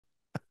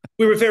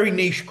We're a very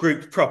niche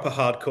group, proper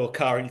hardcore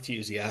car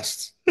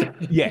enthusiasts.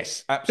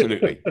 Yes,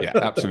 absolutely. Yeah,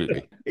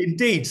 absolutely.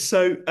 Indeed.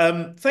 So,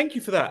 thank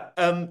you for that.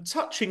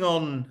 Touching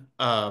on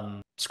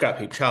Scrap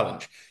Heap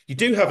Challenge, you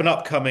do have an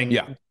upcoming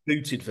Yeah.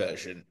 booted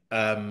version,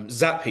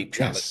 Zap Heap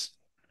Challenge,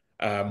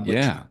 Yes. which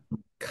Yeah.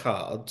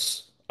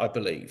 cards, I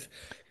believe.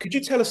 Could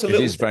you tell us a It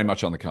little is bit? very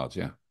much on the cards.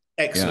 Yeah.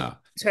 Excellent.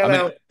 Yeah. I Tell mean,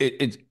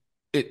 out.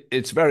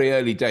 it's very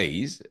early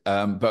days,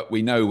 but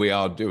we know we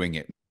are doing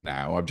it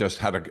now. I just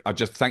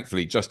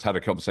thankfully just had a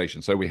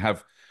conversation. So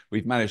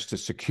we've managed to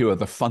secure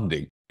the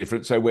funding.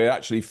 Different. So we're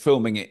actually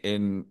filming it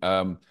in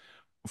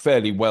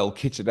fairly well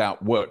kitted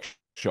out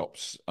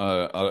workshops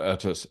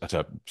at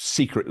a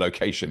secret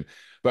location,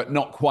 but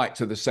not quite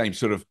to the same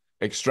sort of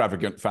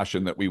extravagant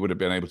fashion that we would have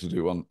been able to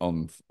do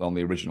on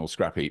the original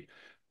Scrap Heap.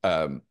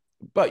 Um,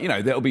 but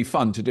that'll be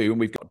fun to do, and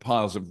we've got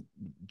piles of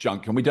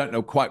junk, and we don't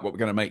know quite what we're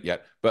going to make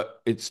yet. But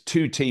it's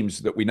two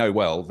teams that we know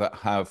well that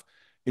have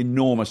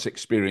enormous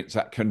experience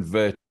at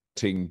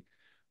converting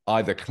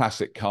either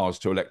classic cars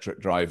to electric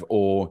drive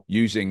or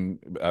using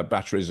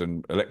batteries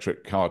and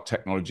electric car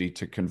technology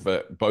to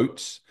convert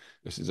boats.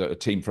 This is a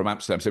team from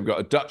Amsterdam. So we've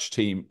got a Dutch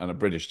team and a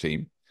British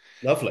team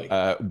Lovely.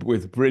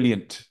 with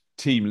brilliant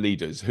team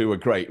leaders who are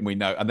great, and we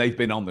know, and they've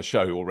been on the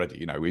show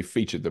already. We've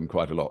featured them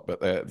quite a lot,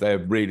 but they're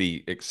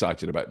really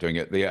excited about doing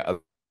it.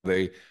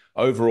 The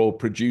overall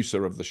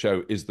producer of the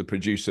show is the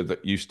producer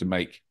that used to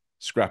make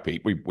Scrappy.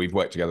 We've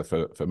worked together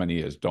for many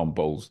years, Don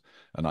Bowles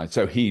and I.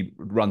 So he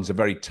runs a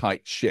very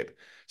tight ship.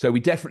 So we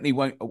definitely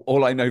won't.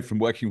 All I know from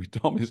working with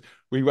Dom is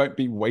we won't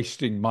be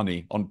wasting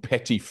money on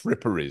petty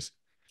fripperies.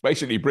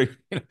 Basically,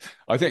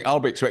 I think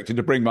I'll be expected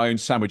to bring my own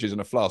sandwiches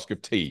and a flask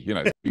of tea.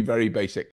 Be very basic.